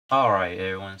Alright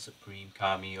everyone, Supreme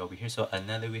Kami over here. So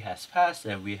another week has passed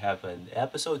and we have an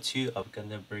episode 2 of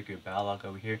Gundam Breaker Battlogue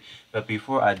over here. But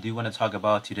before I do want to talk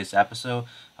about today's episode,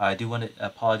 I do want to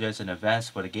apologize in advance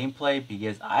for the gameplay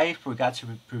because I forgot to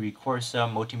pre-record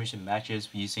some multi-mission matches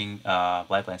using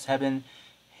Lifelines Heaven,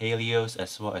 Helios,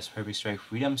 as well as Perfect Strike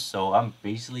Freedom. So I'm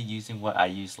basically using what I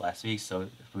used last week, so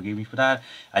forgive me for that.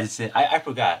 I just said I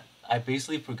forgot. I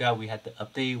basically forgot we had the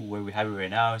update where we have it right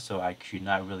now, so I could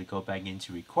not really go back in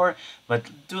to record. But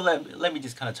let me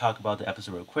just kind of talk about the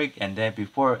episode real quick, and then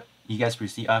before you guys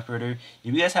proceed on further,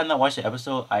 if you guys have not watched the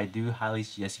episode, I do highly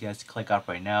suggest you guys click off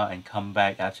right now and come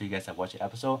back after you guys have watched the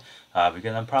episode,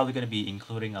 because I'm probably going to be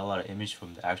including a lot of image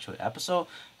from the actual episode.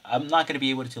 I'm not going to be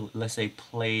able to, let's say,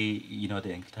 play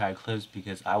the entire clips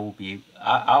because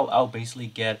I'll basically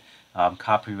get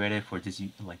copyrighted for just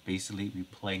like basically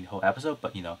replaying the whole episode.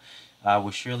 But I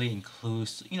will surely include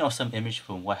some image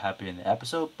from what happened in the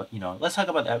episode. But let's talk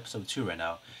about episode 2 right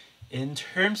now. In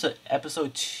terms of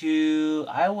episode 2,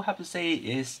 I will have to say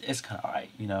it's kind of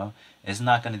alright. It's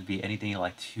not going to be anything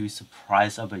like too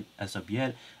surprised of it as of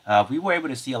yet. We were able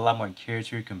to see a lot more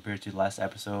character compared to last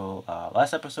episode.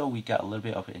 Last episode we got a little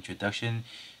bit of an introduction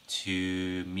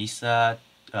to Misa.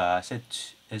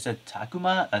 Is it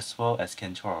Takuma as well as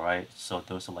Kentaro, right? So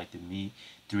those are like the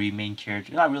three main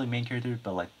characters, not really main characters,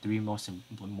 but like three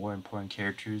more important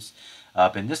characters.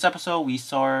 But in this episode, we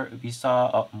saw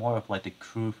more of like the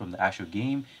crew from the actual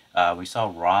game. We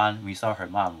saw Ron, we saw her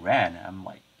mom Ran. I'm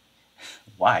like,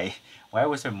 why? Why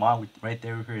was her mom right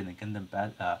there with her in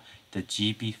the the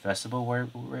GB festival where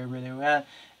they were at?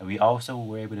 And we also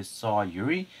were able to saw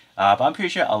Yuri. But I'm pretty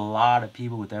sure a lot of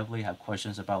people would definitely have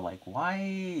questions about like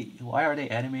why are they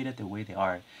animated the way they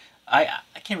are. I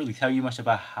can't really tell you much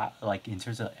about how like in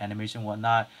terms of animation and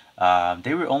whatnot.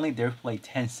 They were only there for like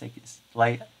 10 seconds,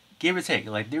 like give or take.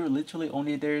 Like they were literally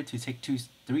only there to take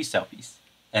three selfies,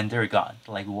 and they're gone.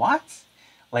 Like what?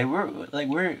 Like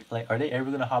are they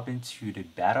ever gonna hop into the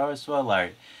battle as well?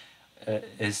 Like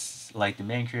is like the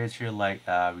main character like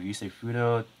Ryusei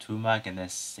Fudo, Tumak, and then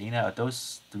Seina. Are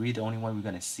those three the only one we're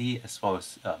gonna see as well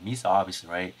as Misa obviously,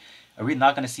 right? Are we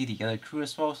not gonna see the other crew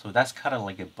as well? So that's kind of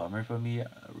like a bummer for me.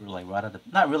 Like right out the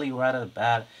not really right out of the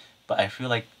bat, but I feel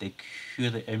like they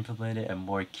could have implemented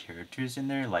more characters in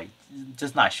there, like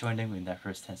just not showing them in that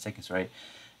first 10 seconds, right?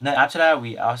 And then after that,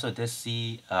 we also did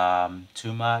see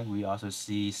Tumak. We also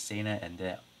see Seina, and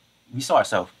then we saw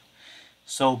ourselves.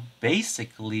 So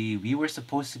basically, we were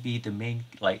supposed to be the main,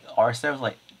 like ourselves,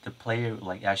 like the player,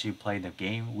 like actually playing the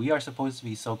game. We are supposed to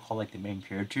be so-called like the main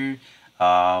character,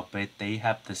 but they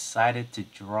have decided to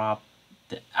drop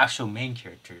the actual main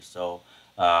character. So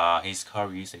his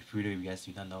car use a Fudo, you guys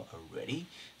do not know already.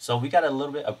 So we got a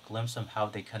little bit of glimpse of how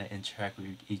they kind of interact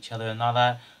with each other and all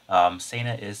that.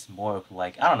 Sena is more of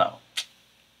like I don't know,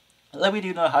 let me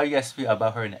know how you guys feel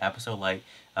about her in the episode, like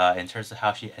in terms of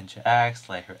how she interacts,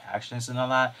 like her actions and all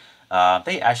that.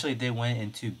 They actually did went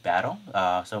into battle,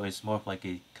 so it's more of like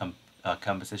a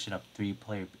composition of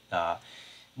three-player,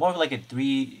 more of like a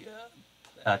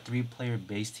three-player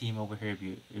base team over here.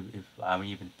 If I'm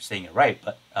even saying it right,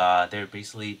 but they're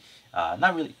basically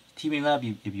not really teaming up,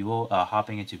 if you will,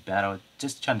 hopping into battle,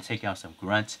 just trying to take out some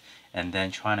grunts, and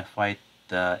then trying to fight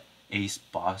the ace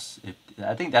boss.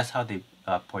 I think that's how they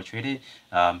portrayed it.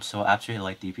 So after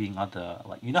like defeating all the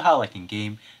like how like in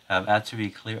game, after we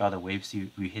clear all the waves,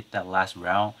 we hit that last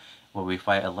round where we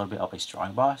fight a little bit of a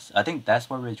strong boss. I think that's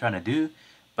what we're trying to do,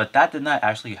 but that did not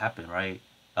actually happen, right?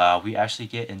 We actually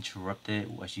get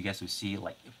interrupted, as you guys will see,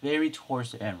 like very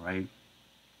towards the end, right?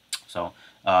 So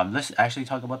let's actually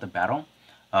talk about the battle.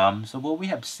 So what we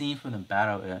have seen from the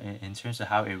battle in terms of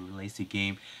how it relates to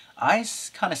game, I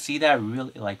kind of see that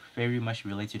really like very much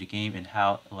related to the game and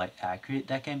how like accurate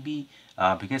that can be.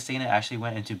 Because Sana actually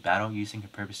went into battle using her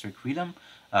purpose strike freedom.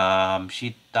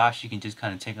 She thought she can just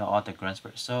kind of take out all the grunts for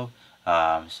herself.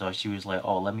 So she was like,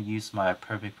 "Oh, let me use my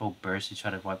perfect full burst to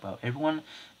try to wipe out everyone."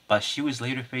 But she was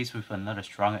later faced with another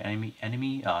stronger enemy,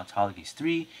 Talagis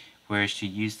 3, where she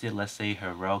used it, let's say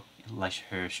her rail, like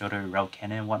her shoulder rail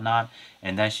cannon and whatnot,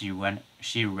 and then she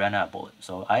ran out of bullets.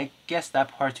 So I guess that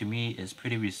part to me is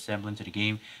pretty resemblant to the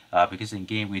game, because in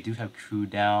game we do have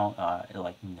cooldown,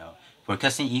 like for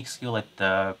custom E skill like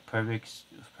the perfect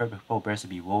full burst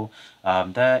if you will.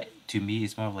 That to me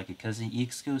is more of like a cousin E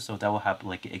skill, so that will have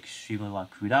like an extremely long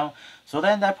cooldown. So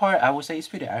then that part I would say is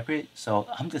pretty accurate. So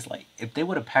I'm just like, if they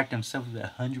would have packed themselves with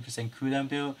a 100% cooldown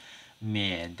build,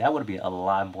 man, that would be a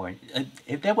lot more.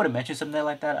 If they would have mentioned something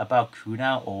like that about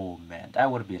cooldown, oh man, that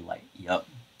would have been like, yup,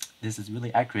 this is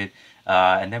really accurate.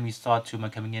 And then we saw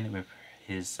Tuma coming in with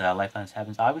his lifelines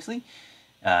happens obviously,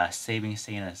 saving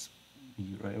Saina's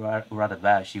rather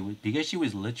bad. Because she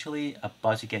was literally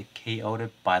about to get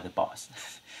KO'd by the boss.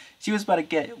 She was about to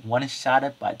get one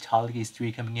shotted by Charlie's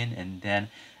 3 coming in, and then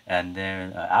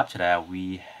after that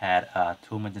we had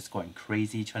Tuma just going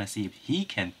crazy trying to see if he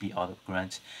can beat all the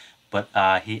grunts, but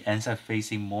he ends up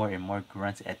facing more and more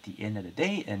grunts at the end of the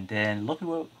day. And then look at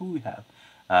who we have.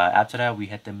 After that we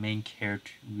had the main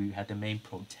character, we had the main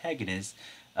protagonist,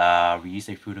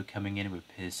 Ryusei Fudo, coming in with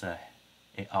his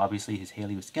obviously his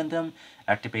Helios Gundam,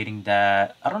 activating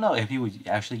that. I don't know if he was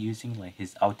actually using like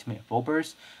his ultimate full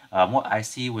burst. What I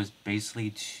see was basically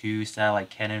 2 satellite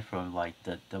cannon from like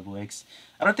the double X.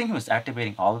 I don't think he was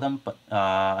activating all of them, but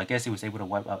I guess he was able to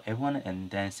wipe out everyone. And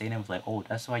then Satan was like, "Oh,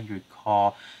 that's why you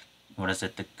recall, what is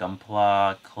it, the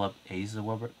Gunpla Club Ace or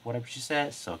whatever she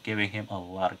said." So giving him a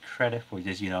lot of credit for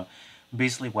just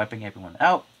basically wiping everyone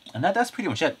out. And that's pretty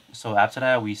much it. So after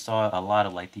that, we saw a lot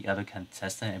of like the other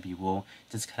contestant, if you will,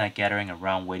 just kind of gathering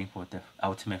around waiting for the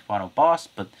ultimate final boss.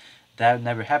 But that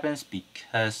never happens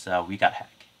because we got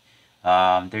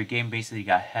hacked. Their game basically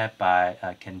got hacked by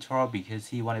Kentaro because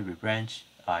he wanted revenge.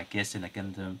 I guess in the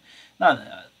Gundam, no,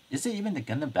 is it even the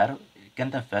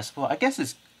Gundam Festival? I guess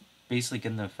it's basically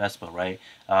Gundam Festival, right?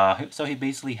 So he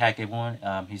basically hacked everyone.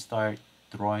 He started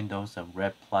throwing those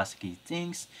red plasticky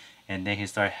things, and then he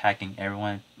started hacking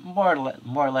everyone, more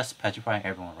or less petrifying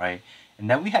everyone, right? And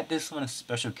then we had this one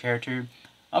special character.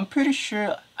 I'm pretty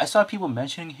sure I saw people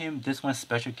mentioning him. This one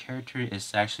special character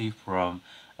is actually from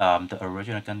the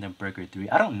original Gundam Breaker 3.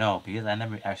 I don't know because I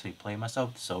never actually played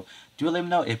myself. So do let me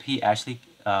know if he actually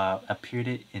appeared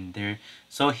it in there.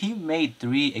 So he made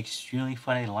 3 extremely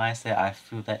funny lines that I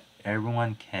feel that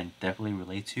everyone can definitely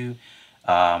relate to.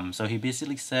 So he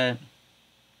basically said,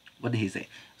 what did he say?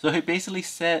 So he basically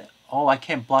said, "Oh, I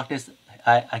can't block this.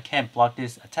 I can't block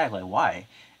this attack. Like, why?"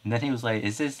 And then he was like,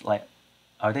 "Is this like,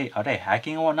 are they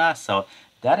hacking or not?" So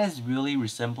that is really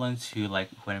resembling to like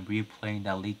when we playing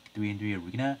that League 3-3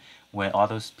 arena, when all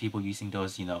those people using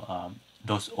those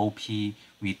OP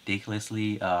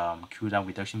ridiculously cooldown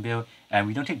reduction build, and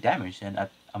we don't take damage. And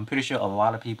I'm pretty sure a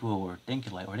lot of people were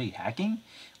thinking like, are they hacking?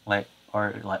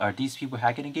 Are these people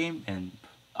hacking the game? And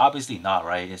obviously not,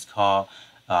 right? It's called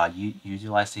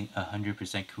utilizing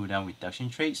 100% cooldown reduction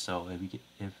trait. So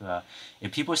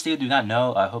if people still do not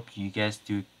know, I hope you guys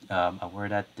do aware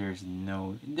that there's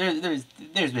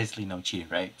basically no cheating,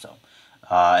 right? So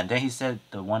and then he said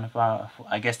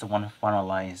I guess the one final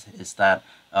line is that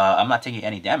I'm not taking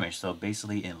any damage. So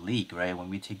basically in League, right, when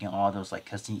we're taking all those like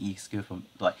custom E skill from,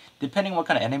 like, depending what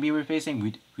kind of enemy we're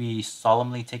facing, we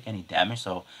solemnly take any damage.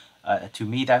 So to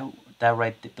me,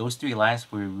 those 3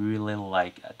 lines were really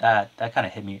like that kind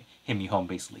of hit me home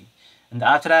basically. And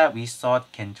after that, we saw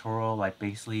Kentaro like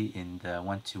basically in the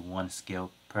 1-to-1 scale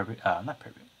perfect, not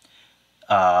perfect,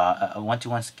 a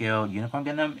 1-to-1 scale Unicorn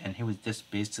Gundam, and he was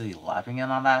just basically laughing in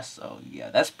on that. So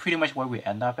yeah, that's pretty much where we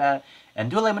end up at.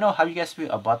 And do let me know how you guys feel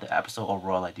about the episode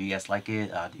overall. Like, do you guys like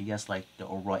it? Do you guys like the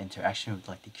overall interaction with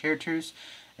like the characters?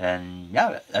 And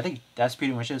yeah, I think that's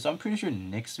pretty much it. So I'm pretty sure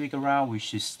next week around we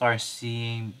should start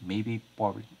seeing maybe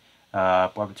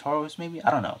Barbatoros, maybe, I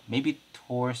don't know, maybe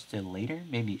towards the later,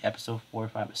 maybe episode 4,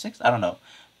 5, or 6, I don't know.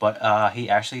 But he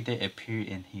actually did appear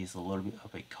in his a little bit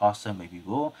of a costume, maybe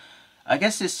will. I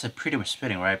guess it's pretty much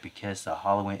fitting, right? Because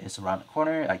Halloween is around the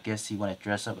corner. I guess he want to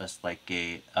dress up as like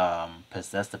a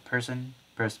possessed person,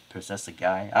 possessed a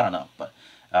guy. I don't know, but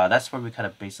that's where we kind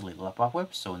of basically left off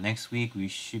with. So next week we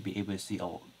should be able to see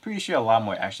pretty sure a lot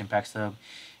more action-packed stuff,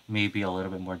 maybe a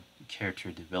little bit more character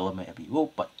development if you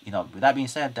will. But with that being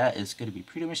said, that is going to be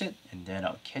pretty much it. And then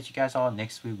I'll catch you guys all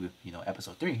next week with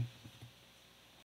episode 3.